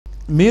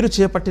మీరు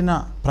చేపట్టిన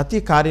ప్రతి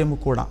కార్యము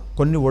కూడా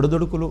కొన్ని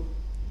ఒడిదుడుకులు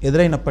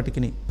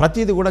ఎదురైనప్పటికీ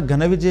ప్రతిది కూడా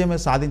ఘన విజయమే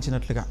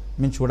సాధించినట్లుగా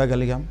మేము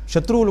చూడగలిగాం.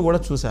 శత్రువులు కూడా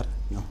చూశారు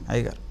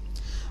అయ్యగారు.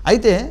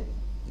 అయితే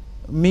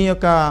మీ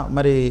యొక్క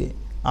మరి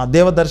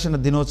దేవదర్శన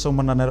దినోత్సవం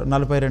మొన్న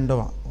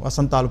 42వ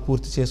వసంతాలు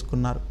పూర్తి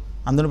చేసుకున్నారు.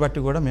 అందును బట్టి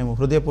కూడా మేము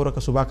హృదయపూర్వక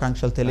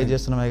శుభాకాంక్షలు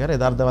తెలియజేస్తున్నాం అయ్యగారు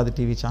యథార్థవాది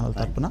టీవీ ఛానల్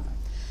తరపున.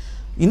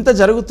 ఇంత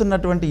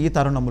జరుగుతున్నటువంటి ఈ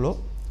తరుణంలో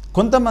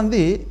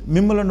కొంతమంది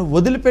మిమ్మల్ని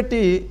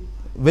వదిలిపెట్టి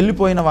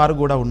వెళ్ళిపోయిన వారు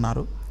కూడా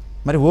ఉన్నారు.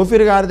 మరి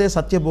ఓఫిర్ గారిదే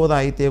సత్యబోధ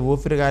అయితే,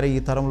 ఓఫిర్ గారి ఈ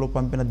తరంలో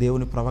పంపిన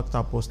దేవుని ప్రవక్త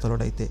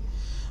అపోస్తలుడు అయితే,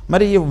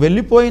 మరి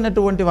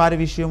వెళ్ళిపోయినటువంటి వారి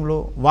విషయంలో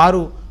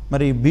వారు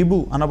మరి బిబు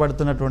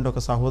అనబడుతున్నటువంటి ఒక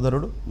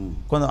సహోదరుడు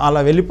అలా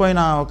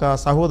వెళ్ళిపోయిన ఒక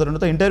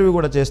సహోదరునితో ఇంటర్వ్యూ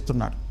కూడా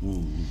చేస్తున్నాడు.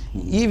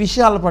 ఈ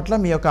విషయాల పట్ల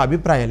మీ యొక్క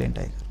అభిప్రాయాలు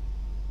ఏంటి?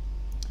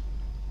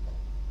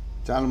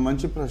 చాలా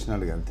మంచి ప్రశ్న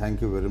అడిగారు. Thank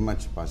you very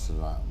much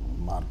pastor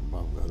mark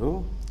బాబు గారు.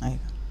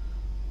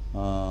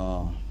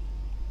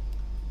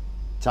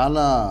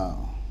 చాలా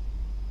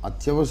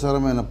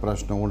అత్యవసరమైన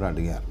ప్రశ్న కూడా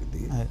అడిగారు.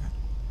 ఇది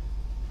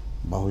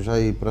బహుశా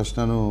ఈ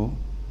ప్రశ్నను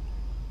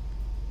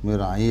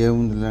మీరు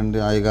ఏముందిలేండి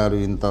అయ్యగారు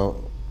ఇంత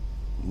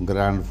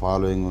గ్రాండ్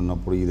ఫాలోయింగ్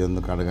ఉన్నప్పుడు ఇది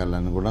ఎందుకు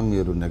అడగాలని కూడా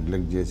మీరు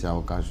నెగ్లెక్ట్ చేసే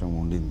అవకాశం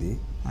ఉండింది.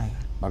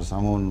 బట్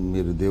సమయం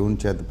మీరు దేవుని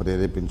చేత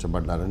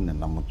ప్రేరేపించబడ్డారని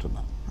నేను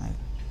నమ్ముతున్నాను.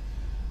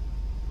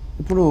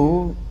 ఇప్పుడు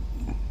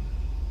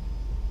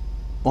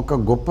ఒక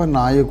గొప్ప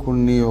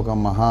నాయకుడిని, ఒక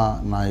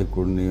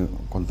మహానాయకుడిని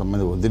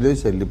కొంతమంది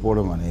వదిలేసి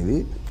వెళ్ళిపోవడం అనేది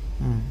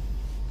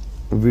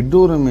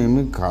విడ్డూరం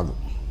ఏమీ కాదు.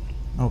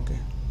 ఓకే,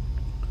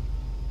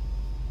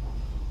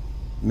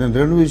 నేను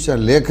రెండు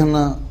విషయాలు లేఖన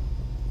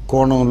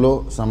కోణంలో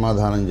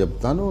సమాధానం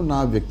చెప్తాను, నా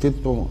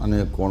వ్యక్తిత్వం అనే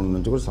కోణం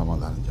నుంచి కూడా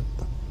సమాధానం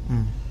చెప్తాను.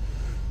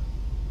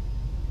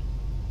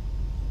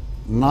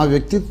 నా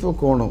వ్యక్తిత్వ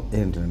కోణం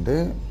ఏంటంటే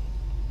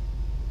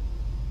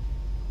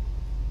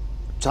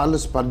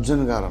చార్లెస్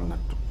స్పర్జన్ గారు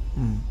అన్నట్టు,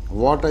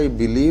 what I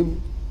believe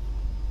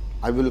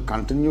I will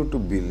continue to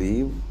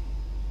believe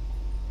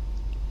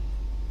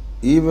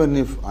even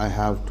if I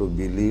have to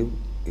believe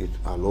it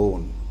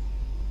alone.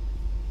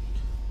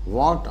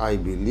 What I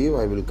believe,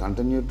 I will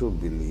continue to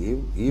believe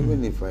even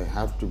if I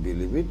have to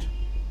believe it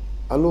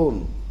alone.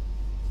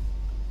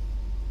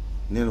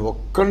 నేను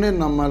ఒక్కడే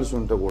నమ్మాల్సి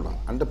ఉంటే కూడా,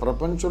 అంటే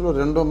ప్రపంచంలో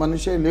రెండో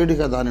మనిషే లేడు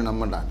కదా అని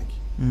నమ్మడానికి.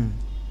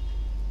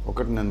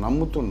 ఒకటి నేను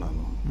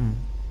నమ్ముతున్నాను,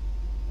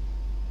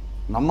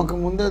 నమ్మకం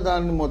ముందే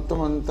దాన్ని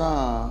మొత్తం అంతా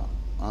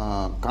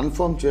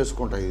కన్ఫర్మ్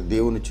చేసుకుంటా. ఇది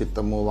దేవుని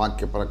చిత్తము,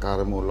 వాక్య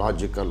ప్రకారము,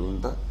 లాజికల్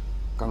అంతా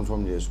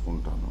కన్ఫర్మ్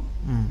చేసుకుంటాను.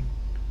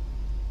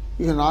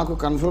 ఇక నాకు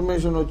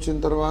కన్ఫర్మేషన్ వచ్చిన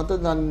తర్వాత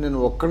దాన్ని నేను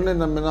ఒక్కడనే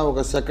నమ్మినా,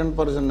 ఒక సెకండ్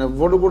పర్సన్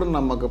ఎవడు కూడా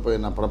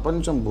నమ్మకపోయినా,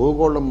 ప్రపంచం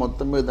భూగోళం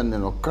మొత్తం మీద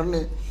నేను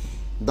ఒక్కడనే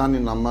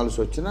దాన్ని నమ్మాల్సి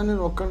వచ్చినా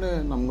నేను ఒక్కడే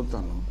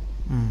నమ్ముతాను.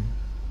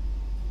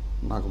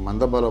 నాకు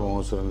మందబలం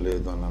అవసరం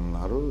లేదు అని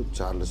అన్నారు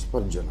చార్లెస్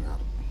స్పర్జన్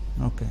గారు.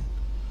 Okay,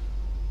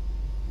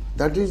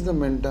 that is the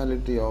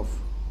mentality of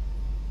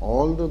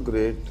all the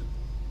great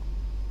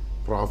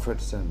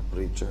profits and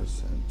preachers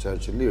and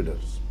church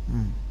leaders.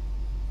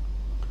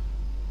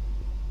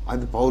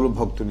 అది పౌలు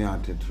భక్తుని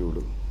యాటిట్యూడ్,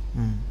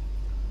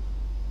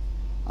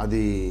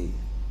 అది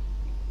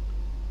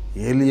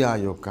ఏలియా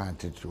యొక్క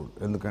యాటిట్యూడ్.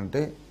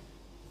 ఎందుకంటే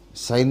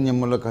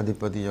సైన్యములకు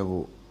అధిపతియగు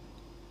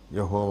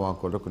యెహోవా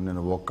కొరకు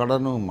నేను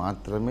ఒక్కడను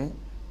మాత్రమే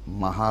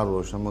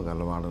మహారోషము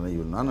గలవాడనై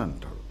ఉన్నాను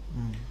అంటాడు.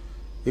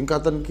 ఇంకా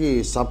అతనికి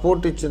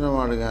సపోర్ట్ ఇచ్చిన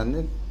వాడు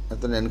కానీ,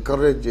 అతను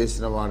ఎంకరేజ్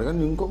చేసిన వాడు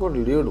కానీ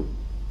ఇంకొకటి లేడు.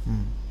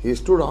 He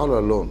stood all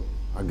alone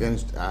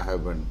against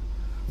Ahab and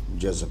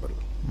Jezebel.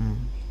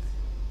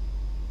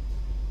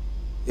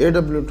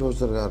 ఏడబ్ల్యూ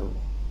టోసర్ గారు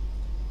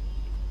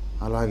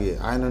అలాగే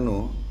ఆయనను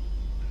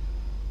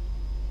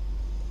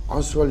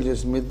ఆస్వాల్డ్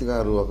స్మిత్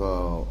గారు ఒక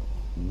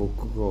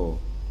బుక్కు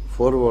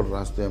ఫోర్వర్డ్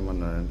రాస్తే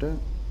ఏమన్నాడంటే,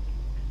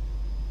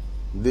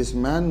 this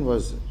man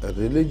was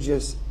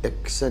religious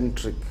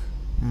eccentric.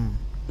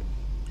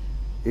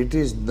 It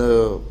is the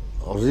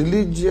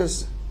religious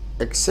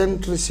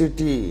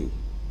ఎక్సెంట్రిసిటీ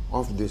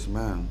of this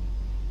man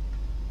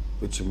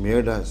which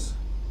made us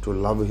to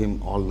love him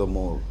all the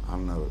more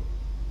అన్నారు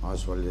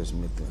Oswald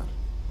Smith గారు.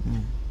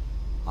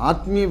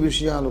 ఆత్మీయ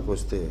విషయాలకు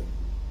వస్తే,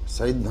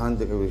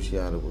 సైద్ధాంతిక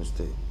విషయాలకు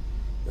వస్తే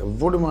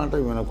ఎవడి మాట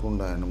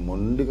వినకుండా ఆయన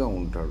మొండిగా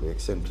ఉంటాడు,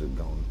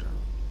 ఎక్సెంట్రిక్గా ఉంటాడు.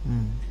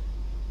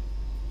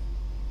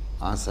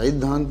 ఆ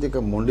సైద్ధాంతిక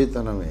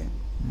మొండితనమే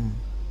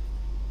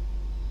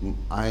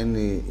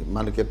ఆయన్ని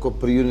మనకి ఎక్కువ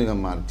ప్రియునిగా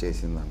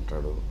మార్చేసింది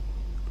అంటాడు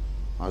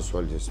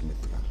ఆస్వాల్డ్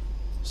స్మిత్ గారు.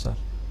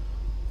 సార్,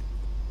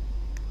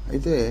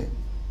 అయితే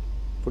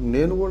ఇప్పుడు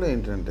నేను కూడా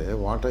ఏంటంటే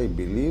వాట్ ఐ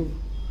బిలీవ్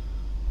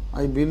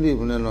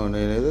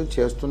నేనేదో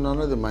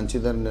చేస్తున్నానో అది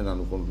మంచిదని నేను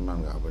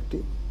అనుకుంటున్నాను కాబట్టి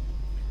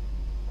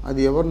అది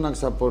ఎవరు నాకు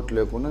సపోర్ట్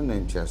లేకుండా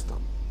నేను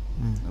చేస్తాను,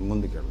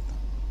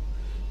 ముందుకెళ్తాను.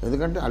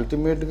 ఎందుకంటే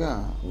అల్టిమేట్గా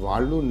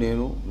వాళ్ళు,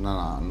 నేను,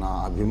 నా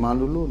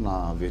అభిమానులు, నా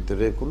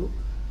వ్యతిరేకులు,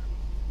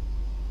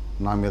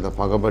 నా మీద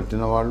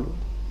పగబట్టిన వాళ్ళు,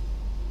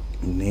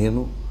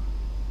 నేను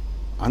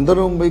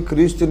అందరం పోయి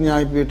క్రీస్తు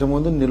న్యాయపీఠం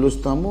ముందు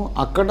నిలుస్తాము.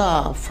 అక్కడ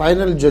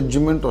ఫైనల్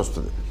జడ్జిమెంట్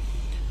వస్తుంది.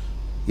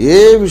 ఏ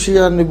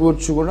విషయాన్ని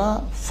గురించి కూడా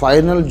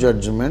ఫైనల్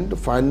జడ్జిమెంట్,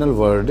 ఫైనల్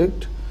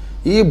వర్డిక్ట్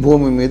ఈ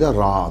భూమి మీద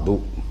రాదు.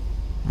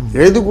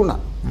 ఏది కూడా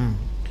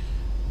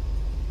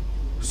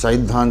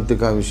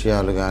సైద్ధాంతిక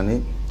విషయాలు కానీ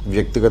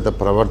వ్యక్తిగత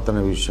ప్రవర్తన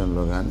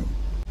విషయంలో కానీ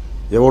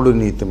ఎవడు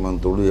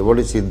నీతిమంతుడు,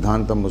 ఎవడి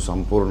సిద్ధాంతము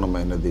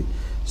సంపూర్ణమైనది,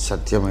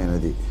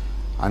 సత్యమైనది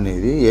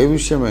అనేది ఏ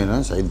విషయమైనా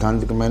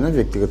సైద్ధాంతికమైన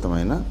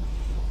వ్యక్తిగతమైన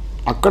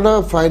అక్కడ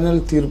ఫైనల్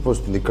తీర్పు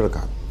వస్తుంది. ఇక్కడ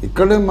కాదు.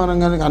 ఇక్కడే మనం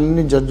కనుక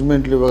అన్ని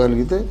జడ్జిమెంట్లు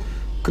ఇవ్వగలిగితే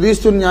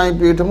క్రీస్తు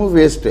న్యాయపీఠము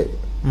వేస్టే.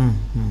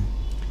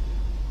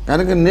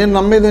 కనుక నేను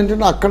నమ్మేది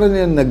ఏంటంటే అక్కడ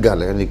నేను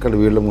నెగ్గాలి, కానీ ఇక్కడ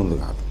వీళ్ళ ముందు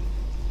కాదు.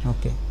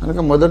 కనుక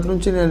మొదటి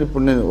నుంచి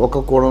నేను ఒక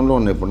కోణంలో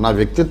ఉన్నా. ఇప్పుడు నా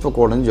వ్యక్తిత్వ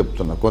కోణం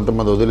చెప్తున్నా.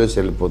 కొంతమంది వదిలేసి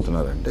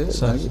వెళ్ళిపోతున్నారంటే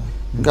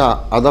ఇంకా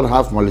అదర్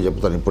హాఫ్ మళ్ళీ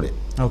చెప్తాను ఇప్పుడే.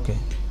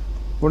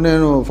 ఇప్పుడు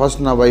నేను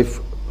ఫస్ట్ నా వైఫ్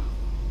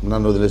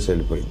నన్ను వదిలేసి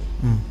వెళ్ళిపోయింది.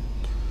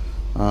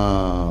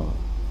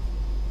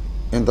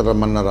 ఎంత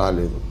రమ్మన్నా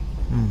రాలేదు.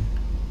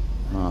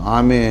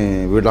 ఆమె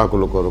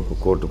విడాకుల కొరకు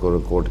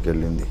కోర్టుకి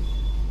వెళ్ళింది.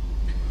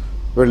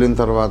 వెళ్ళిన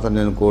తర్వాత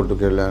నేను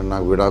కోర్టుకు వెళ్ళాను.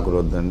 నాకు విడాకులు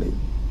వద్దండి,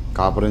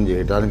 కాపురం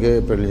చేయడానికే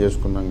పెళ్లి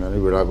చేసుకున్నాం కానీ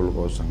విడాకుల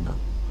కోసంగా,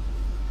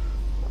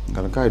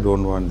 కనుక I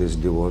don't want this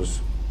divorce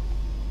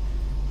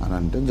అని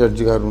అంటే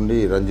జడ్జి గారు ఉండి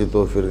రంజిత్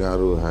ఓఫిర్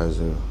గారు has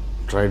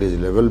tried his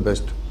level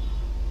best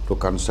to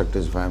construct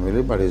his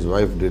family, but his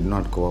wife did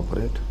not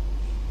cooperate.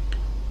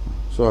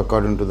 So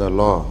according to the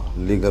law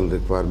legal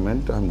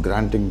requirement I'm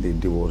granting the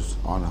divorce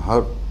on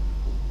her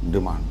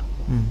demand.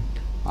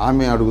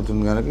 ఆమె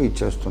అడుగుతుంది కనుక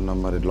ఇచ్చేస్తున్నాం.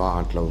 మరి లా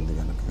అట్లా ఉంది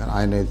కనుక. కానీ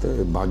ఆయన అయితే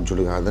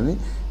బాధ్యుడు కాదని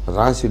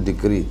రాసి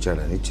డిగ్రీ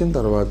ఇచ్చాడని. ఇచ్చిన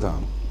తర్వాత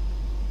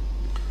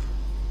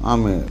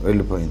ఆమె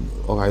వెళ్ళిపోయింది.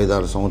 ఒక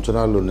 5-6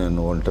 సంవత్సరాలు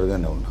నేను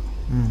ఒంటరిగానే ఉన్నాను.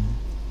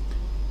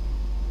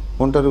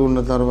 ఒంటరిగా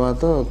ఉన్న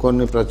తర్వాత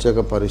కొన్ని ప్రత్యేక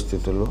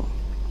పరిస్థితుల్లో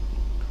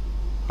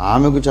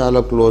ఆమెకు చాలా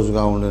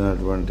క్లోజ్గా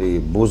ఉండినటువంటి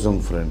బూజం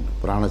ఫ్రెండ్,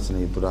 ప్రాణ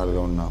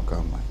స్నేహితురాలుగా ఉన్న ఒక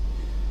అమ్మాయి,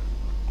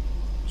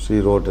 she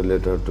wrote a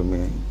letter to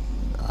me,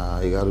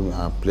 అయ్యగారు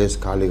ఆ ప్లేస్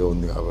ఖాళీగా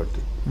ఉంది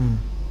కాబట్టి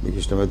మీకు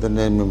ఇష్టమైతే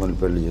నేను మిమ్మల్ని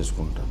పెళ్లి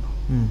చేసుకుంటాను.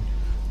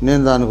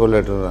 నేను దానికి ఒక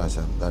లెటర్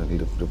రాశాను. దానికి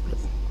రిప్లై,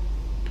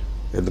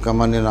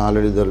 ఎందుకమ్మా నేను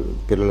ఆల్రెడీ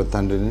పిల్లల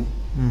తండ్రిని,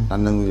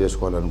 నన్ను ఎందుకు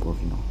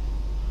చేసుకోవాలనుకుంటున్నావు?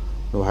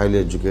 నువ్వు హైలీ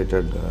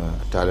ఎడ్యుకేటెడ్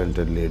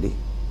టాలెంటెడ్ లేడీ,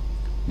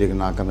 నీకు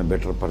నాకన్నా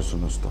బెటర్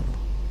పర్సన్ వస్తాడు.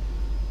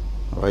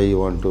 Why you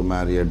want to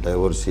marry a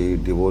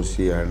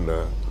divorcee and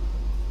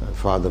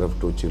father of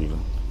 2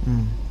 children?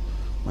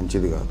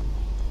 మంచిది కాదు.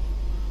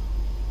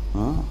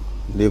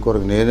 నీ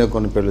కొరకు నేనే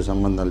కొన్ని పెళ్లి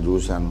సంబంధాలు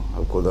చూశాను,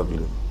 అవి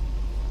కుదరలేదు.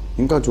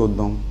 ఇంకా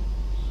చూద్దాం,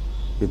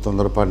 ఈ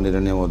తొందరపాటు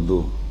నిర్ణయం వద్దు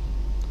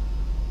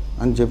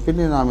అని చెప్పి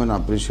నేను ఆమెను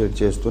అప్రిషియేట్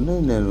చేస్తూనే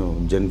నేను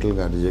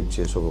జెంటల్గా రిజెక్ట్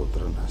చేసి ఒక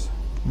ఉత్తరం రాశాను.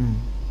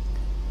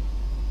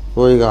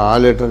 ఓ ఇక ఆ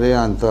లెటరే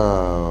అంత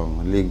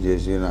లీక్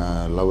చేసి నా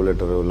లవ్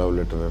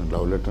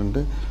లెటర్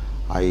అంటే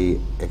I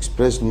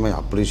expressed my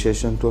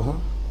appreciation to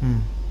her.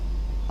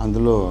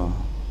 అందులో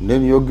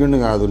నేను యోగ్యుని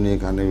కాదు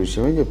నీకు అనే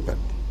విషయమే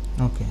చెప్పాను.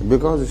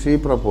 Because she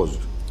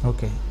proposed.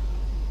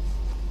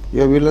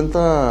 ఇక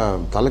వీళ్ళంతా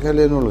తలకాయ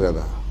లేని వాళ్ళు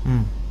కదా.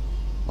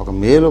 ఒక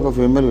మేల్ ఒక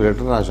ఫీమేల్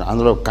లెటర్ రాశాడు,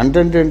 అందులో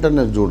కంటెంట్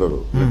ఏంటనేది చూడరు.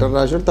 లెటర్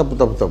రాశాడు,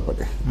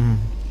 తప్పని.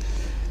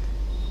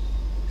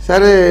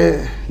 సరే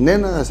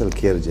నేను అసలు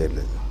కేర్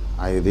చేయలేదు.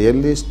 I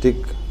really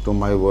stick to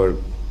my word.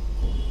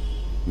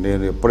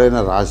 నేను ఎప్పుడైనా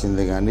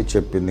రాసింది కానీ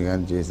చెప్పింది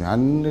కానీ చేసింది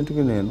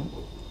అన్నిటికీ నేను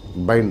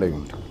బైండ్ అయి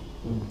ఉంటాను.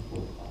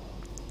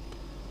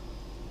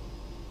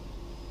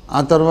 ఆ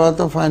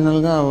తర్వాత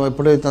ఫైనల్గా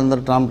ఎప్పుడైతే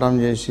అందరు టామ్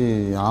చేసి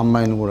ఆ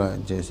అమ్మాయిని కూడా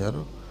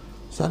చేశారు,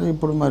 సరే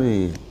ఇప్పుడు మరి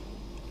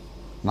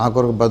నా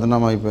కొరకు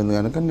బదనాం అయిపోయింది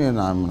కనుక నేను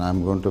I'm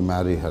going to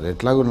marry her.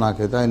 ఎట్లాగో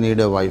నాకైతే ఐ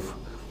నీడ్ ఎ వైఫ్.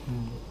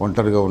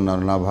 ఒంటరిగా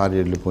ఉన్నాను, నా భార్య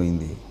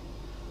వెళ్ళిపోయింది,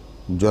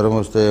 జ్వరం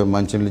వస్తే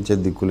మంచినీళ్ళు ఇచ్చే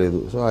దిక్కు లేదు.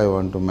 So I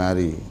want to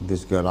marry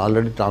this girl.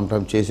 Already Tom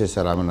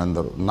చేసేసారు ఆమెను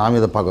అందరూ నా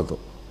మీద పగతో.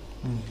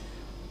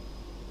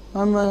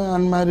 ఆమె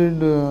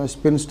అన్మ్యారీడ్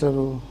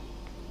స్పిన్స్టరు,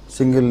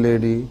 సింగిల్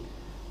లేడీ.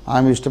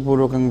 ఆమె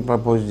ఇష్టపూర్వకంగా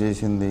ప్రపోజ్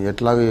చేసింది.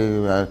 ఎట్లాగే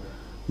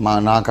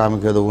నాకు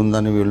ఆమెకి ఏదో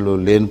ఉందని వీళ్ళు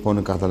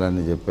లేనిపోని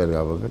కథలన్నీ చెప్పారు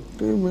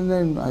కాబట్టి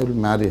ఐ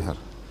విల్ మ్యారీ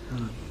హర్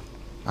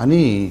అని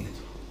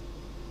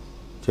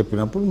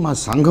చెప్పినప్పుడు మా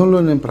సంఘంలో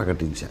నేను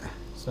ప్రకటించా.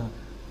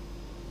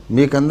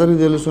 మీకందరికీ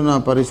తెలుసు నా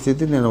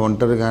పరిస్థితి. నేను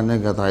ఒంటరిగానే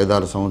గత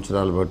 5-6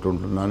 సంవత్సరాలు బట్టి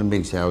ఉంటున్నాను,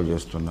 మీకు సేవ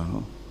చేస్తున్నాను.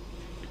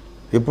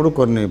 ఇప్పుడు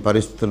కొన్ని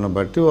పరిస్థితులను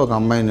బట్టి ఒక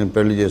అమ్మాయిని నేను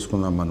పెళ్లి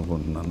చేసుకుందాం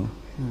అనుకుంటున్నాను.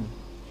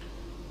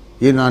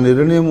 ఈ నా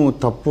నిర్ణయం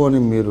తప్పు అని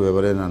మీరు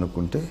ఎవరైనా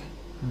అనుకుంటే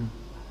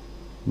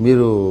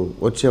మీరు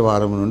వచ్చే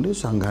వారం నుండి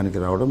సంఘానికి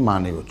రావడం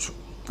మానేయవచ్చు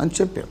అని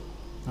చెప్పాను.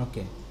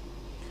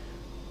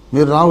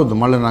 మీరు రావద్దు,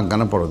 మళ్ళీ నాకు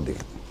కనపడొద్ది.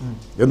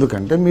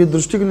 ఎందుకంటే మీ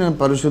దృష్టికి నేను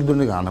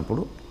పరిశుద్ధుని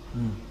కానప్పుడు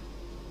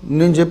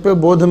నేను చెప్పే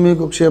బోధ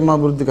మీకు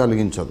క్షేమాభివృద్ధి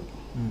కలిగించదు,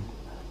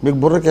 మీకు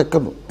బుర్రకి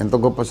ఎక్కదు. ఎంత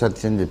గొప్ప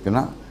సత్యం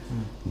చెప్పినా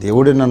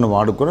దేవుడే నన్ను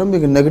వాడుకున్నా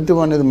మీకు నెగిటివ్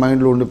అనేది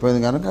మైండ్లో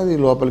ఉండిపోయింది కనుక అది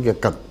లోపలికి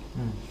ఎక్కదు.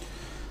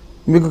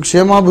 మీకు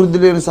క్షేమాభివృద్ధి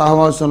లేని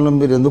సహవాసంలో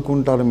మీరు ఎందుకు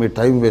ఉంటారు? మీ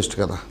టైం వేస్ట్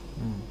కదా.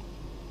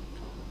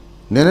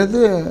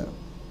 నేనైతే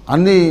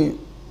అన్నీ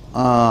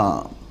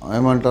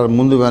ఏమంటారు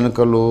ముందు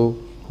వెనుకలు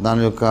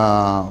దాని యొక్క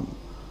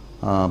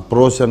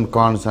ప్రోస్ అండ్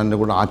కాన్స్ అన్నీ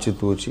కూడా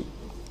ఆచితూచి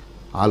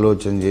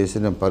ఆలోచన చేసి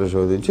నేను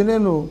పరిశోధించి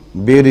నేను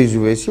బేరీజు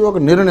వేసి ఒక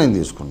నిర్ణయం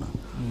తీసుకున్నాను.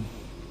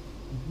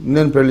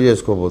 నేను పెళ్లి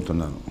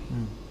చేసుకోబోతున్నాను,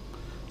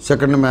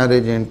 సెకండ్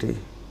మ్యారేజ్ ఏంటి,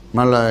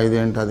 మళ్ళీ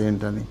ఇదేంటి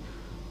అదేంటని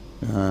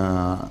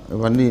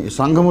ఇవన్నీ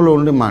సంఘంలో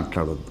ఉండి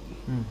మాట్లాడొద్దు.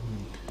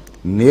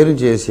 నేను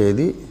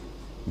చేసేది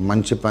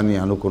మంచి పని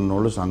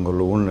అనుకున్నోళ్ళు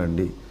సంఘంలో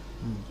ఉండండి,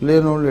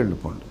 లేనోళ్ళు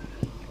వెళ్ళిపోండి.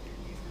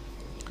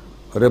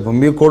 రేపు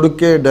మీ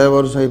కొడుకే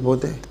డైవర్స్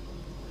అయిపోతే,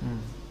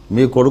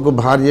 మీ కొడుకు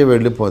భార్య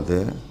వెళ్ళిపోతే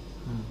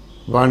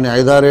వాడిని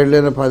 5-6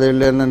 ఏళ్ళైనా 10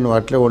 ఏళ్ళైనా నువ్వు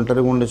అట్లే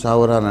ఒంటరిగా ఉండి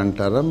సావరా అని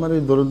అంటారా? మరి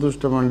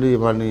దురదృష్టం అండి,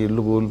 వాడిని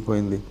ఇల్లు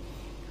కూలిపోయింది,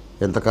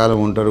 ఎంతకాలం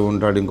ఒంటరిగా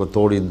ఉంటాడు, ఇంకో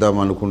తోడు ఇద్దాం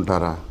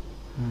అనుకుంటారా?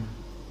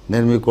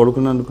 నేను మీ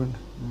కొడుకుని అనుకోండి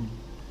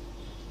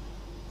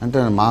అంటే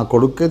మా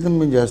కొడుకైతే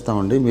మేము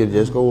చేస్తామండి, మీరు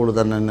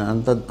చేసుకోకూడదని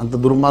అంత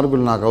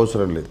దుర్మార్గులు నాకు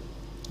అవసరం లేదు.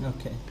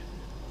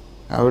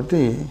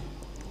 కాబట్టి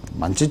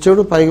మంచి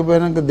చెడు పైకి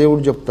పోయినాక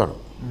దేవుడు చెప్తాడు,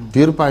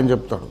 తీర్పు ఆయన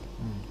చెప్తాడు,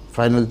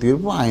 ఫైనల్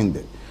తీర్పు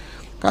ఆయనదే.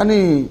 కానీ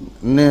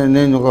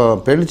నేను ఒక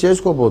పెళ్లి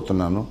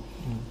చేసుకోబోతున్నాను,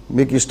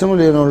 మీకు ఇష్టం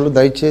లేని వాళ్ళు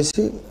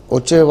దయచేసి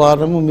వచ్చే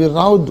వారము మీరు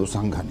రావద్దు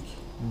సంఘానికి.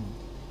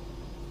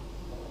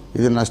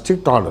 ఇది నా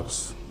స్ట్రిక్ట్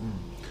ఆర్డర్స్.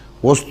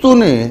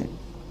 వస్తూనే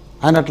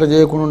ఆయన అట్లా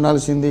చేయకుండా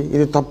ఉండాల్సింది,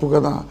 ఇది తప్పు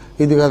కదా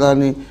ఇది కదా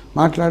అని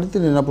మాట్లాడితే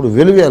నేను అప్పుడు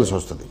వెలివేయాల్సి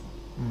వస్తుంది.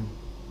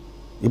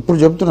 ఇప్పుడు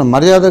చెప్తున్నా,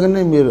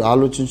 మర్యాదగానే మీరు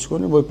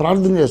ఆలోచించుకొని పోయి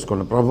ప్రార్థన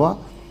చేసుకోండి. ప్రభువా,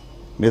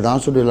 మీ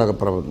దాసుడు ఇలాగ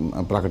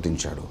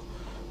ప్రకటించాడు,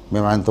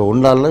 మేము ఆయనతో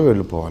ఉండాలా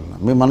వెళ్ళిపోవాలన్నా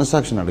మీ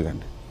మనస్సాక్షిని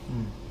అడగండి.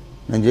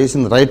 నేను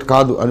చేసింది రైట్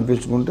కాదు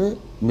అనిపించుకుంటే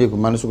మీకు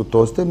మనసుకు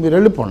తోస్తే మీరు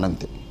వెళ్ళిపోండి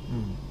అంతే.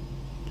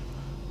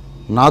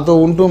 నాతో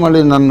ఉంటూ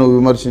మళ్ళీ నన్ను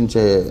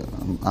విమర్శించే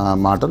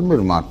మాటలు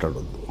మీరు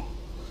మాట్లాడొద్దు,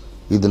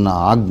 ఇది నా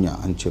ఆజ్ఞ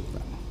అని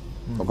చెప్పాను.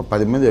 ఒక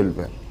 10 మంది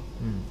వెళ్ళిపోయారు,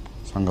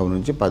 సంఘం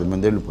నుంచి 10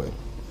 మంది వెళ్ళిపోయారు.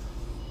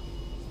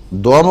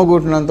 దోమ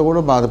కొట్టినంత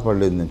కూడా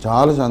బాధపడలేదు, నేను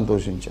చాలా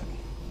సంతోషించాను.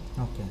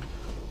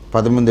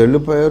 10 మంది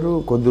వెళ్ళిపోయారు,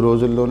 కొద్ది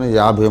రోజుల్లోనే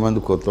 50 మంది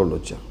కొత్త వాళ్ళు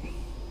వచ్చారు.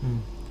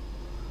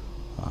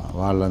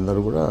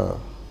 వాళ్ళందరూ కూడా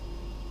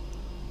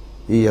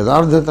ఈ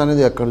యథార్థత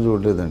అనేది ఎక్కడ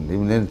చూడలేదండి.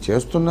 నేను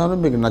చేస్తున్నాను,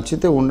 మీకు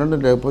నచ్చితే ఉండండి,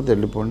 లేకపోతే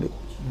వెళ్ళిపోండి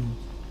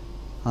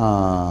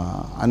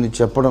అని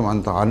చెప్పడం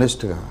అంత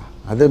ఆనెస్ట్గా.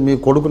 అదే మీ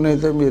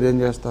కొడుకునైతే మీరేం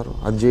చేస్తారు,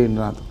 అది చేయండి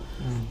నాతో.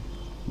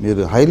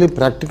 మీరు highly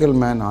practical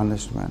man,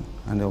 honest man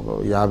అని ఒక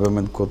 50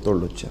 మంది కొత్త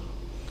వాళ్ళు వచ్చారు.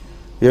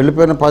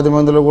 వెళ్ళిపోయిన 10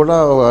 మందిలో కూడా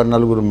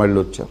 4 మళ్ళీ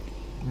వచ్చారు.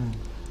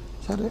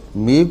 సరే,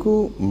 మీకు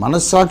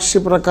మనస్సాక్షి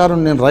ప్రకారం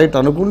నేను రైట్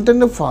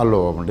అనుకుంటేనే ఫాలో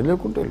అవ్వండి,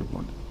 లేకుంటే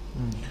వెళ్ళిపోండి.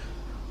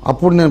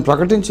 అప్పుడు నేను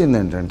ప్రకటించింది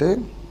ఏంటంటే,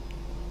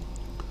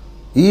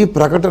 ఈ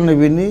ప్రకటన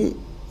విని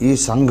ఈ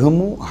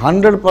సంఘము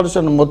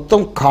 100% మొత్తం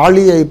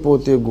ఖాళీ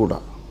అయిపోతే కూడా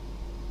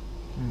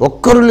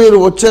ఒక్కరు లేరు,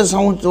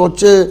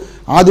 వచ్చే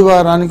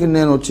ఆదివారానికి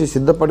నేను వచ్చి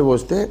సిద్ధపడి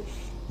వస్తే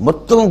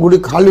మొత్తం గుడి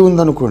ఖాళీ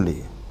ఉందనుకోండి,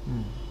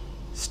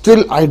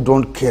 స్టిల్ ఐ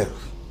డోంట్ కేర్.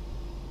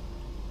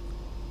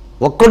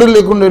 ఒక్కడు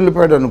లేకుండా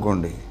వెళ్ళిపోయాడు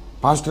అనుకోండి,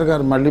 పాస్టర్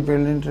గారు మళ్ళీ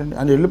పెళ్ళి ఏంటండి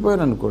అని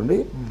వెళ్ళిపోయారు అనుకోండి,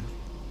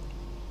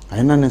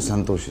 అయినా నేను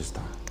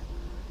సంతోషిస్తా.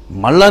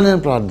 మళ్ళా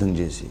నేను ప్రార్థన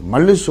చేసి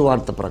మళ్ళీ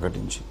సువార్త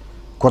ప్రకటించి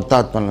కొత్త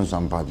ఆత్మలను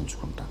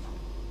సంపాదించుకుంటాను.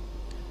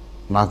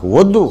 నాకు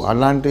వద్దు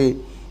అలాంటి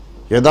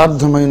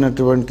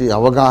యథార్థమైనటువంటి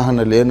అవగాహన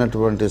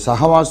లేనటువంటి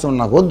సహవాసం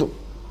నాకు వద్దు,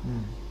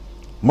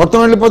 మొత్తం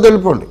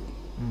వెళ్ళిపోండి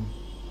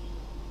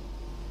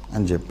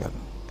అని చెప్పాను.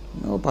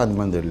 10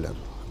 మంది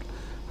వెళ్ళారు.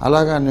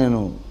 అలాగా నేను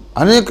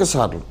అనేక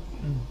సార్లు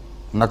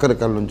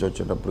నకరికల్ నుంచి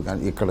వచ్చేటప్పుడు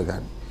కానీ ఇక్కడ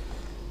కానీ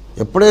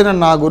ఎప్పుడైనా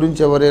నా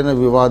గురించి ఎవరైనా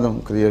వివాదం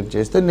క్రియేట్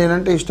చేస్తే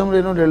నేనంటే ఇష్టం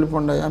లేనోడు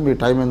వెళ్ళిపోండి, మీ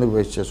టైం ఎందుకు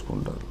వేస్ట్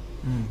చేసుకుంటారు,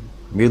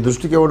 మీ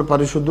దృష్టికి ఎవడు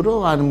పరిశుద్ధుడో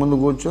ఆయన ముందు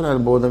కూర్చొని ఆయన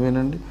బోధ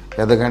వినండి,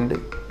 ఎదగండి,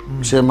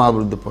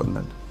 క్షేమాభివృద్ధి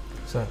పొందండి.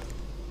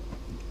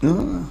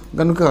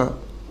 కనుక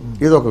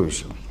ఇదొక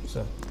విషయం.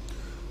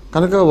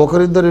 కనుక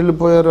ఒకరిద్దరు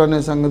వెళ్ళిపోయారు అనే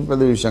సంగతి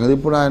పెద్ద విషయం.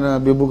 ఇప్పుడు ఆయన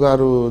బిబ్బు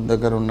గారు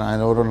దగ్గర ఉన్న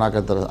ఆయన ఎవరో నాకు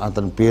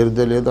అతని పేరు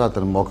తెలియదు,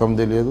 అతని ముఖం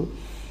తెలియదు.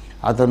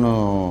 అతను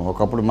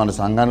ఒకప్పుడు మన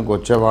సంఘానికి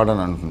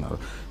వచ్చేవాడని అంటున్నారు.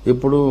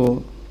 ఇప్పుడు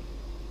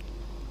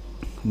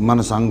మన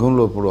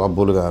సంఘంలో ఇప్పుడు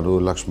అబ్బులు గారు,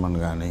 లక్ష్మణ్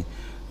కానీ,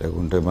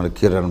 లేకుంటే మన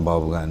కిరణ్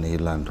బాబు కానీ,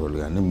 ఇలాంటి వాళ్ళు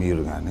కానీ,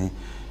 మీరు కానీ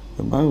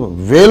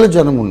వేల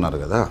జనం ఉన్నారు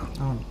కదా.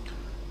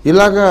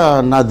 ఇలాగా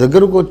నా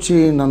దగ్గరకు వచ్చి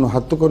నన్ను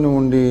హత్తుకొని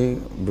ఉండి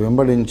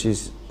వెంబడించి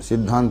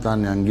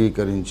సిద్ధాంతాన్ని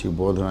అంగీకరించి,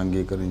 బోధన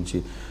అంగీకరించి,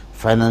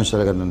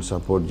 ఫైనాన్షియల్గా నన్ను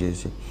సపోర్ట్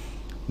చేసి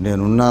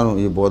నేనున్నాను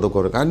ఈ బోధ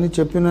కొరకు అని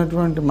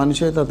చెప్పినటువంటి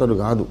మనిషి అయితే అతడు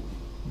కాదు.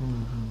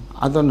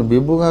 అతను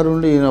బిబ్బు గారు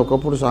ఉండి ఈయన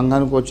ఒకప్పుడు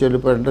సంఘానికి వచ్చి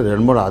వెళ్ళిపోయాడంటే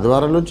 2-3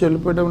 ఆదివారాలు వచ్చి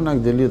వెళ్ళిపోయడం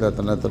నాకు తెలియదు.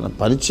 అతను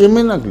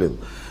పరిచయమే నాకు లేదు.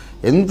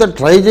 ఎంత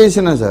ట్రై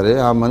చేసినా సరే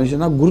ఆ మనిషి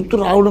నాకు గుర్తు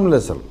రావడం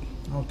లేదు అసలు.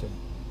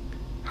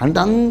 అంటే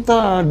అంత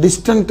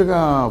డిస్టెంట్గా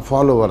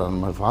ఫాలోవర్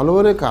అన్నమాట,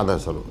 ఫాలోవరే కాదు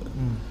అసలు.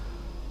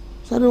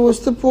 సరే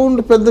వస్తే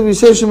పోండి, పెద్ద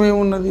విశేషం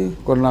ఏమున్నది,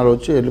 కొన్నాళ్ళు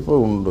వచ్చి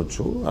వెళ్ళిపోయి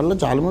ఉండొచ్చు. అలా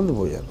చాలామంది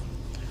పోయారు.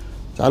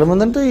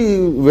 చాలామంది అంటే ఈ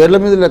వేళ్ల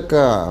మీద లెక్క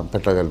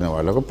పెట్టగలిగిన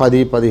వాళ్ళు ఒక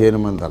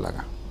 10-15 మంది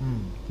అలాగా.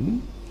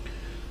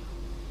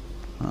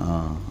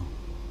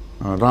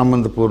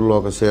 రామంతపూర్లో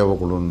ఒక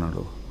సేవకుడు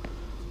ఉన్నాడు,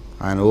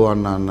 ఆయన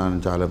అన్న అని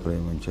చాలా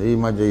ప్రేమించాడు. ఈ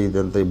మధ్య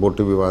ఇదంతా ఈ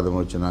బొట్టు వివాదం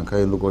వచ్చినాక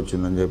ఎందుకు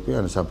వచ్చిందని చెప్పి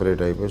ఆయన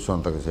సపరేట్ అయిపోయి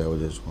సొంతగా సేవ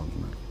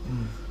చేసుకుంటున్నాడు.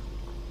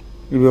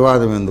 ఈ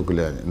వివాదం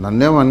ఎందుకులే అని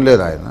నన్నేం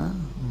అనలేదు ఆయన.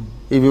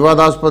 ఈ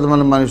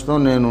వివాదాస్పదమైన మనిషితో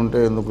నేను ఉంటే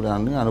ఎందుకులే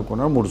అని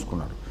అనుకున్నాడు,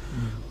 ముడుచుకున్నాడు.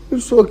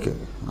 ఇట్స్ ఓకే,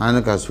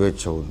 ఆయనకు ఆ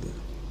స్వేచ్ఛ ఉంది.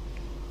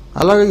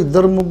 అలాగే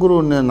ఇద్దరు ముగ్గురు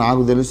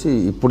నాకు తెలిసి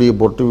ఇప్పుడు ఈ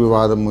బొట్టు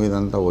వివాదం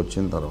ఇదంతా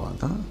వచ్చిన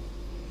తర్వాత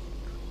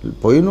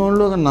పోయిన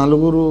వాళ్ళు ఒక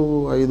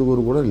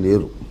 4-5 కూడా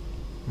లేరు.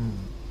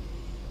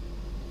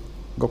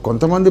 ఇంకా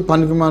కొంతమంది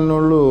పనికి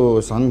మాలినోళ్ళు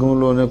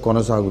సంఘంలోనే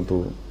కొనసాగుతూ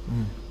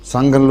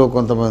సంఘంలో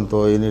కొంతమందితో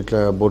ఈయన ఇట్లా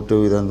బొట్టు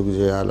ఇది ఎందుకు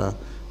చేయాలా,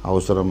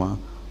 అవసరమా,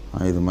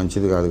 ఇది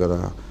మంచిది కాదు కదా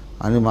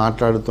అని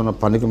మాట్లాడుతున్న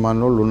పనికి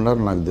మాలినోళ్ళు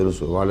ఉన్నారు నాకు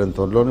తెలుసు. వాళ్ళని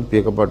త్వరలోనే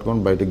పీక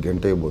పట్టుకొని బయటకు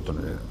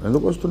గంటైపోతున్నాడు.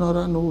 ఎందుకు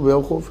వస్తున్నారా నువ్వు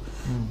బేవకూఫ్,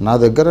 నా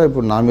దగ్గర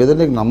ఇప్పుడు నా మీద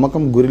నీకు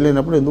నమ్మకం గురి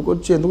లేనప్పుడు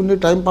ఎందుకు నీ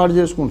టైం పాడు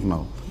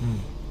చేసుకుంటున్నావు?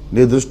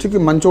 నీ దృష్టికి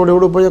మంచోడు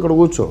ఎవడో పోయి అక్కడ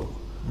కూర్చో.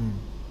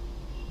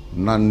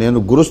 నేను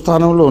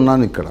గురుస్థానంలో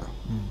ఉన్నాను ఇక్కడ.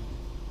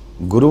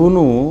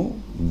 గురువును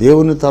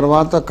దేవుని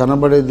తర్వాత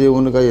కనబడే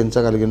దేవునిగా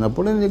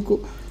ఎంచగలిగినప్పుడే నీకు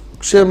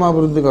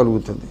క్షేమాభివృద్ధి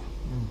కలుగుతుంది.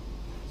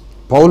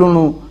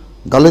 పౌలును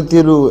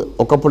గలతీయులు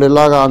ఒకప్పుడు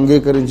ఎలాగా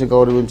అంగీకరించి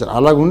గౌరవించారు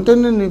అలాగ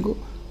ఉంటేనే నీకు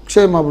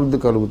క్షేమాభివృద్ధి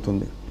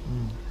కలుగుతుంది.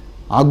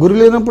 ఆ గురి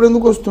లేనప్పుడు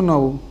ఎందుకు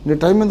వస్తున్నావు, నీ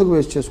టైం ఎందుకు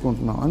వేస్ట్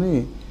చేసుకుంటున్నావు అని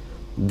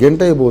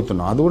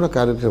గంటైపోతున్నావు. అది కూడా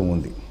కార్యక్రమం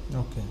ఉంది.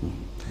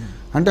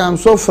 అంటే ఐఎమ్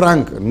సో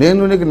ఫ్రాంక్,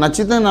 నేను నీకు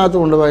నచ్చితే నాతో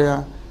ఉండవయ్యా,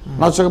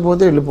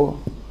 నచ్చకపోతే వెళ్ళిపో,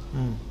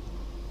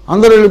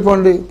 అందరూ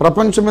వెళ్ళిపోండి,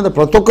 ప్రపంచం మీద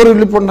ప్రతి ఒక్కరు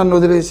వెళ్ళిపోండి నన్ను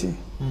వదిలేసి.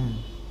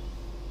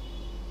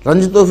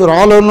 రంజిత్ ఓఫిర్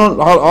ఆల్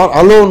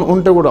అలోన్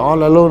ఉంటే కూడా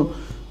all alone,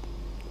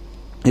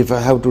 if I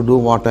have to do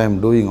what I'm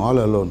doing all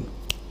alone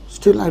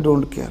still I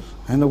don't care,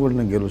 అయినా కూడా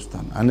నేను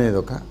గెలుస్తాను అనేది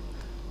ఒక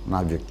నా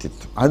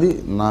వ్యక్తిత్వం. అది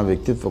నా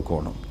వ్యక్తిత్వ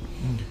కోణం.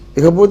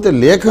 ఇకపోతే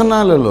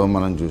లేఖనాలలో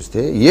మనం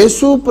చూస్తే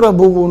యేసు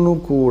ప్రభువును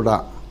కూడా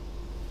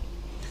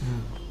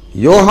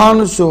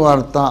యోహాను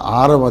సువార్త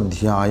 6వ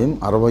అధ్యాయం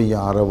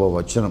 66వ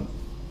వచనం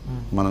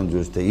మనం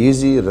చూస్తే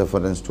ఈజీ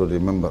రెఫరెన్స్ టు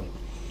రిమెంబర్.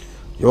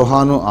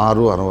 యోహాను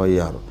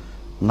 6:66,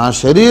 నా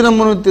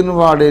శరీరమును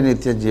తినువాడే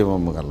నిత్య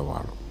జీవము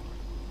గలవాడు,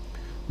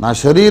 నా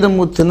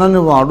శరీరము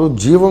తిననివాడు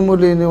జీవము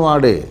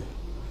లేనివాడే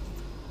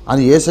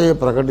అని యేసయ్య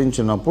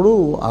ప్రకటించినప్పుడు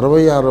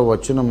 66వ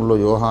వచనంలో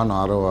యోహాను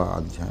 6వ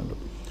అధ్యాయంలో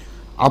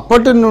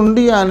అప్పటి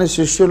నుండి ఆయన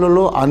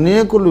శిష్యులలో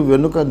అనేకులు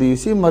వెనుక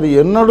తీసి మరి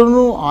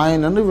ఎన్నడూనూ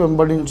ఆయనను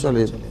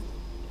వెంబడించలేదు.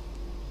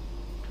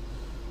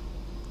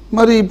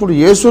 మరి ఇప్పుడు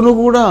యేసును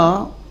కూడా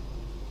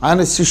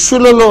ఆయన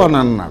శిష్యులలో అని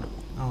అన్నాడు.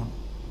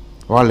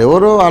 వాళ్ళు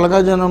ఎవరో అలగా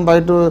జనం,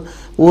 బయట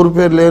ఊరు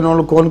పేరు లేని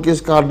వాళ్ళు,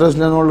 కోన్కిస్కి అడ్రస్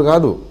లేని వాళ్ళు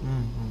కాదు.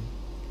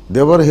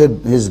 దేవర్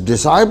his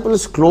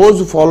disciples, close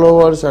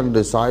followers and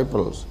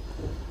disciples.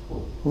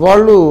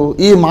 వాళ్ళు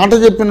ఈ మాట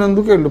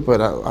చెప్పినందుకు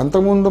వెళ్ళిపోయారు.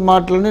 అంతకుముందు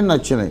మాటలన్నీ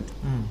నచ్చినాయి.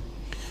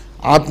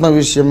 ఆత్మ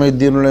విషయమై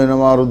దీనులైన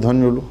వారు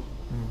ధన్యులు,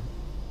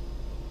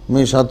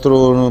 మీ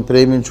శత్రువును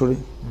ప్రేమించుడి,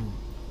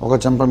 ఒక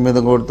చెంప మీద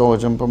కొడితే ఒక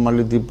చెంప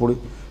మళ్ళీ తిప్పుడి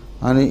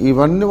అని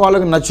ఇవన్నీ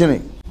వాళ్ళకి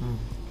నచ్చినాయి.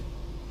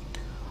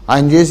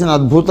 ఆయన చేసిన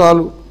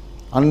అద్భుతాలు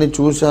అన్నీ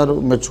చూశారు,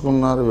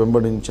 మెచ్చుకున్నారు,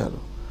 వెంబడించారు.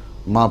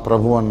 మా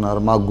ప్రభు అన్నారు,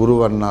 మా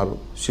గురువు అన్నారు,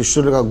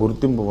 శిష్యులుగా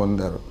గుర్తింపు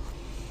పొందారు.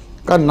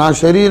 కానీ నా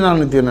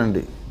శరీరాన్ని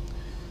తినండి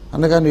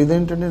అందుకని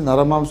ఇదేంటండి,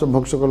 నరమాంస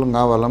భక్షకులం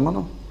కావాలా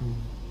మనం?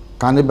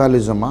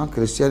 కానిబాలిజమా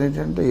క్రిస్టియానిటీ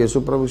అంటే,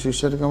 యేసుప్రభు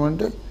శిష్యరికం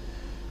అంటే?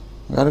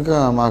 కనుక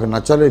మాకు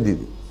నచ్చలేదు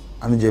ఇది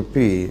అని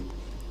చెప్పి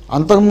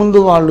అంతకుముందు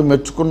వాళ్ళు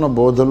మెచ్చుకున్న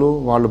బోధలు,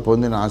 వాళ్ళు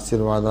పొందిన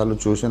ఆశీర్వాదాలు,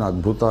 చూసిన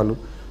అద్భుతాలు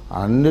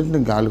అన్నింటినీ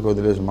గాలికి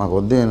వదిలేసి మాకు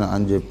వద్దేనా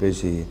అని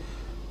చెప్పేసి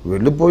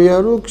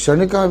వెళ్ళిపోయారు.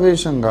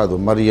 క్షణికావేశం కాదు,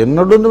 మరి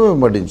ఎన్నడూ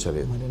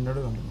వెంబడించలేదు.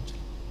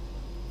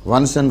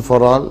 వన్స్ అండ్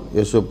ఫర్ ఆల్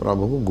యేసు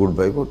ప్రభుకు గుడ్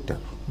బై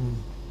కొట్టారు.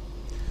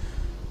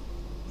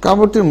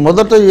 కాబట్టి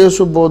మొదట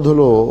యేసు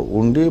బోధలో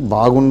ఉండి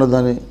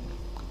బాగున్నదని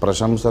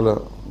ప్రశంసల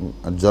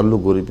జల్లు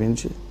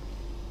కురిపించి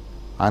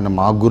ఆయన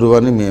మా గురువు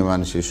అని మేము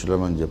ఆయన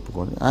శిష్యులమని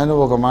చెప్పుకొని ఆయన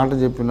ఒక మాట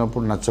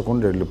చెప్పినప్పుడు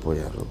నచ్చకుండా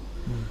వెళ్ళిపోయారు.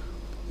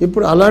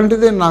 ఇప్పుడు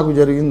అలాంటిదే నాకు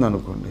జరిగింది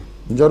అనుకోండి,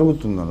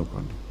 జరుగుతుంది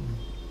అనుకోండి,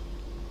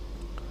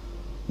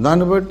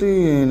 దాన్ని బట్టి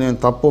నేను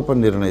తప్పు పని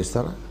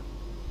నిర్ణయిస్తారా?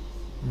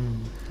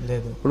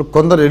 లేదు. ఇప్పుడు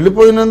కొందరు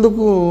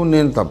వెళ్ళిపోయినందుకు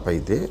నేను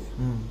తప్పైతే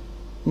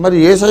మరి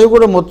యేసయ్య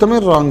కూడా మొత్తమే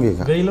రాంగ్.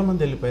 ఇక 1000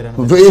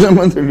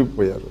 మంది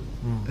వెళ్ళిపోయారు.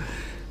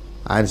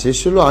 ఆయన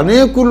శిష్యులు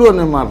అనేకులు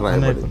అనే మాట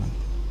రాయబడింది.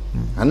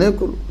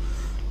 అనేకులు.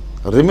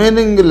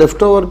 రిమైనింగ్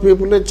లెఫ్ట్ ఓవర్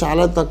పీపులే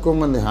చాలా తక్కువ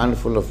మంది,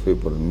 handful of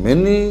people.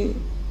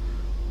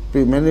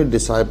 Many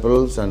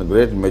disciples and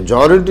great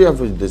majority of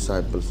his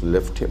disciples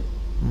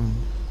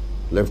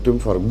left him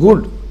for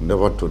good,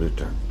 never to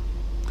return.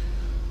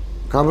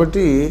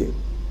 కాబట్టి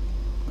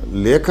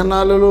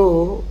లేఖనాలలో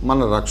మన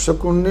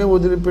రక్షకుణ్ణే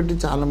వదిలిపెట్టి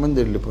చాలామంది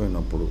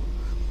వెళ్ళిపోయినప్పుడు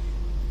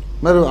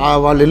మరి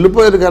వాళ్ళు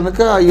వెళ్ళిపోయారు కనుక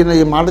ఈయన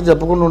ఈ మాట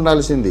చెప్పకుండా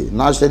ఉండాల్సింది.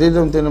 నా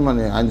శరీరం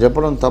తినమని ఆయన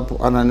చెప్పడం తప్పు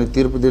అని ఆయన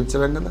తీర్పు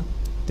తీర్చలేం కదా.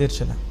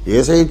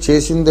 యేసయ్య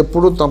చేసింది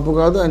ఎప్పుడు తప్పు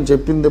కాదు, ఆయన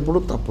చెప్పింది ఎప్పుడు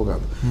తప్పు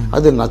కాదు.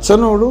 అది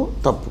నచ్చనోడు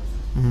తప్పు.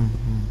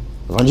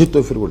 రంజిత్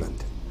ఓఫిర్ కూడా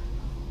అంతే.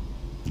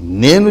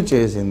 నేను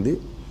చేసింది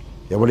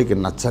ఎవరికి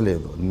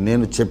నచ్చలేదు,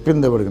 నేను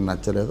చెప్పింది ఎవరికి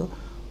నచ్చలేదు,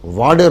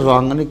 వాడే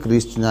రాంగ్ అని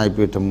క్రీస్తు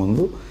న్యాయపీఠం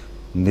ముందు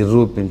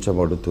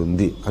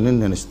నిరూపించబడుతుంది అని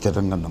నేను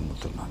స్థిరంగా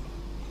నమ్ముతున్నాను.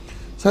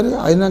 సరే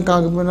అయినా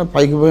కాకపోయినా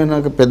పైకి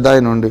పోయినాక పెద్ద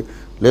ఆయన ఉండి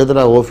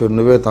లేదురా ఓఫిర్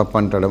నువ్వే తప్పు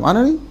అంటాడు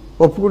అని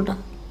ఒప్పుకుంటా.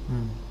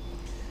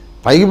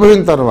 పైకి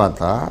పోయిన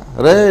తర్వాత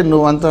రే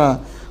నువ్వంతా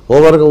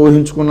ఓవర్గా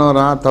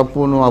ఊహించుకున్నావురా, తప్పు,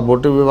 నువ్వు ఆ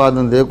బొట్టు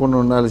వివాదం లేకుండా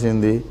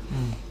ఉండాల్సింది,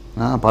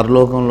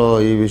 పరలోకంలో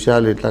ఈ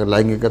విషయాలు ఇట్లా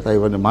లైంగికత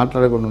ఇవన్నీ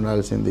మాట్లాడకుండా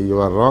ఉండాల్సింది, యు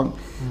ఆర్ రాంగ్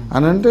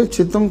అని అంటే,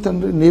 చిత్తం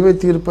తండ్రి నీవే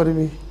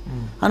తీర్పరివి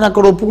అని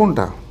అక్కడ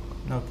ఒప్పుకుంటా.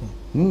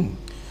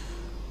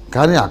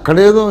 కానీ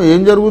అక్కడేదో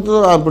ఏం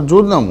జరుగుతుందో అప్పుడు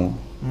చూద్దాము.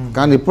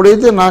 కానీ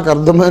ఇప్పుడైతే నాకు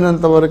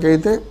అర్థమైనంత వరకు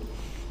అయితే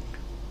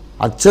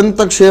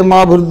అత్యంత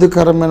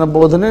క్షేమాభివృద్ధికరమైన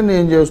బోధనే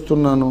నేను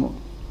చేస్తున్నాను.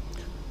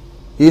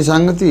 ఈ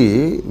సంగతి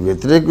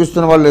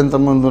వ్యతిరేకిస్తున్న వాళ్ళు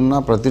ఎంతమంది ఉన్నా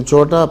ప్రతి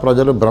చోట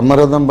ప్రజలు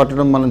బ్రహ్మరథం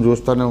పట్టడం మనం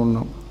చూస్తూనే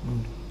ఉన్నాం.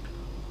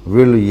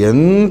 వీళ్ళు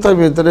ఎంత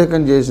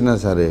వ్యతిరేకం చేసినా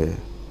సరే,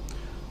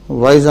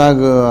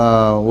 వైజాగ్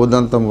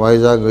ఉదంతం,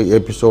 వైజాగ్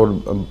ఎపిసోడ్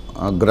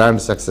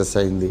గ్రాండ్ సక్సెస్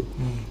అయింది,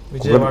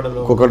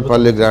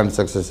 కుకట్పల్లి గ్రాండ్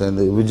సక్సెస్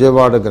అయింది,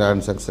 విజయవాడ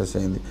గ్రాండ్ సక్సెస్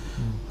అయింది,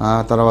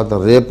 తర్వాత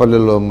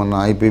రేపల్లిలో మన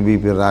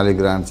ఐపీబీపీ ర్యాలీ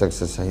గ్రాండ్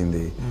సక్సెస్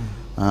అయింది.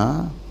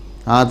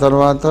 ఆ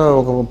తర్వాత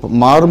ఒక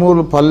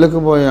మారుమూలు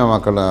పల్లెకి పోయాం,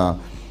 అక్కడ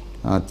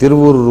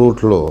తిరువూరు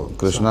రూట్లో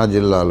కృష్ణా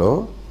జిల్లాలో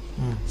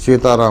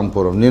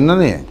సీతారాంపురం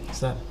నిన్ననే,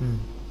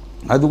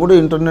 అది కూడా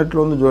ఇంటర్నెట్లో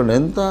ఉంది చూడండి,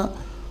 ఎంత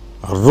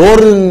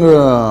రోరింగ్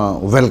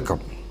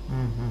వెల్కమ్,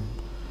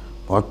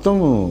 మొత్తం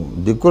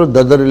దిక్కులు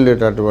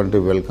దద్దరిల్లేటటువంటి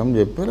వెల్కమ్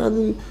చెప్పారు.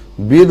 అది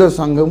బీద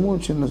సంఘము,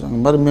 చిన్న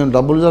సంఘం. మరి మేము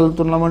డబ్బులు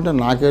చల్లుతున్నామంటే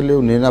నాకే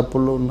లేవు, నేను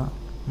అప్పుల్లో ఉన్నా.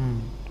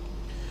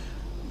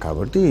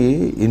 కాబట్టి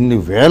ఇన్ని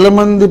వేల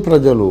మంది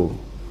ప్రజలు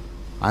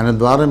ఆయన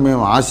ద్వారా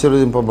మేము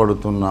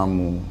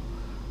ఆశీర్వదింపబడుతున్నాము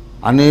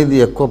అనేది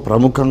ఎక్కువ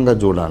ప్రముఖంగా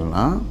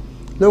చూడాలన్నా,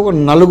 లేక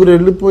నలుగురు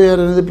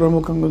వెళ్ళిపోయారు అనేది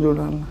ప్రముఖంగా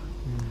చూడాలన్నా,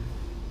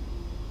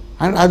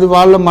 అండ్ అది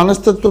వాళ్ళ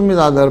మనస్తత్వం మీద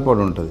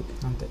ఆధారపడి ఉంటుంది.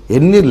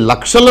 ఎన్ని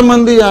లక్షల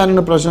మంది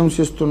ఆయనను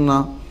ప్రశంసిస్తున్నా,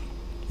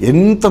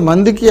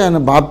 ఎంతమందికి ఆయన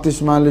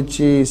బాప్తిస్మాలు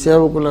ఇచ్చి,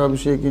 సేవకులు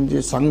అభిషేకించి,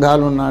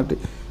 సంఘాలు నాటి,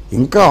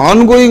 ఇంకా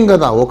ఆన్గోయింగ్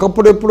కదా,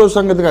 ఒకప్పుడు ఎప్పుడో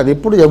సంగతి కాదు,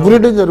 ఇప్పుడు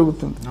ఎవ్రీడే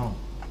జరుగుతుంది.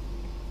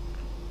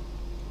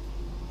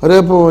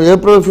 రేపు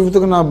ఏప్రిల్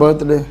 5th నా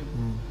బర్త్డే,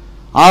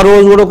 ఆ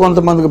రోజు కూడా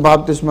కొంతమందికి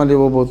బాప్తిస్మాలు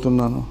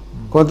ఇవ్వబోతున్నాను,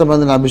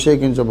 కొంతమందిని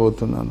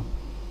అభిషేకించబోతున్నాను.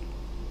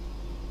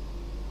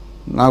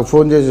 నాకు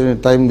ఫోన్ చేసి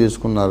టైం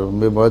తీసుకున్నారు,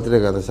 మీ బర్త్డే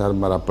కదా సార్,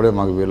 మరి అప్పుడే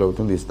మాకు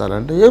వీలవుతుంది,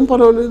 ఇస్తారంటే ఏం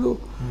పర్వాలేదు.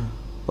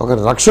 ఒక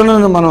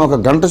రక్షణను మనం ఒక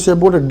గంట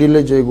సేపు కూడా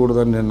డిలే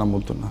చేయకూడదని నేను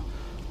నమ్ముతున్నా.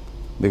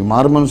 మీకు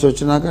మారు మనసు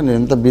వచ్చినాక నేను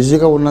ఎంత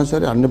బిజీగా ఉన్నా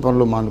సరే అన్ని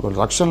పనులు మానుకోవాలి,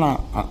 రక్షణ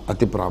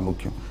అతి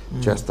ప్రాముఖ్యం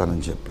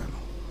చేస్తానని చెప్పాను.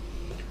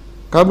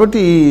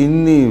 కాబట్టి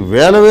ఇన్ని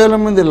వేల వేల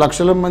మంది,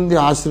 లక్షల మంది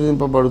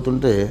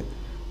ఆశీర్వదింపబడుతుంటే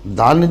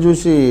దాన్ని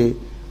చూసి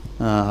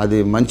అది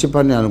మంచి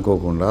పని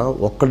అనుకోకుండా,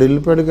 ఒక్కడు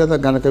వెళ్ళిపోయాడు కదా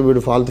కనుక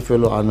వీడు ఫాల్తు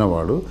ఫెలో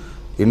అన్నవాడు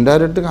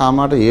ఇండైరెక్ట్గా ఆ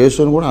మాట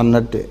యేసుని కూడా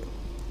అన్నట్టే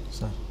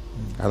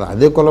కదా,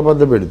 అదే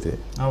కొలబద్ద పెడితే.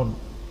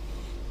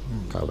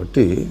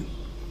 కాబట్టి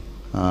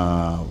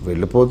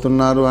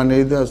వెళ్ళిపోతున్నారు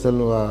అనేది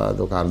అసలు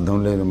అదొక అర్థం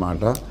లేని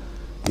మాట.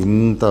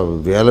 ఇంత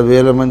వేల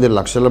వేల మంది,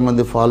 లక్షల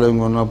మంది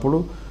ఫాలోయింగ్ ఉన్నప్పుడు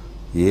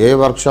ఏ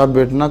వర్క్షాప్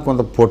పెట్టినా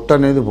కొంత పొట్టు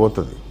అనేది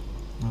పోతుంది.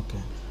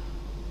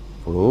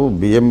 ఇప్పుడు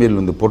బియ్యం మిల్లు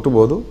ఉంది, పొట్టు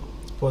పోదు,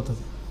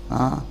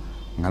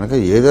 కనుక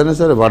ఏదైనా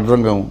సరే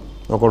వడ్రంగం,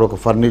 ఒకడు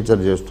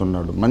ఫర్నిచర్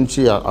చేస్తున్నాడు,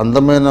 మంచి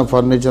అందమైన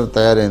ఫర్నిచర్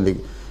తయారైంది,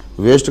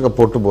 వేస్ట్గా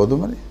పొట్టు పోదు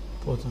మరి.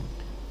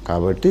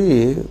 కాబట్టి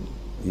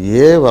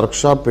ఏ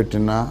వర్క్షాప్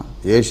పెట్టినా,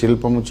 ఏ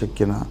శిల్పము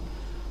చెక్కినా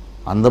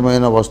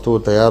అందమైన వస్తువు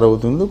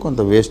తయారవుతుంది, కొంత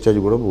వేస్టేజ్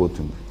కూడా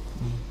పోతుంది.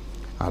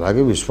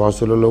 అలాగే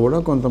విశ్వాసులలో కూడా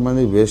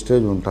కొంతమంది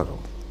వేస్టేజ్ ఉంటారు,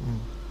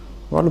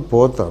 వాళ్ళు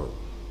పోతారు.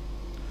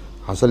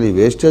 అసలు ఈ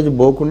వేస్టేజ్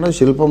పోకుండా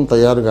శిల్పం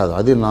తయారు కాదు,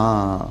 అది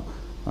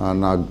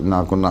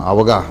నాకున్న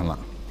అవగాహన.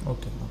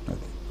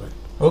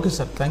 Okay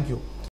sir, thank you.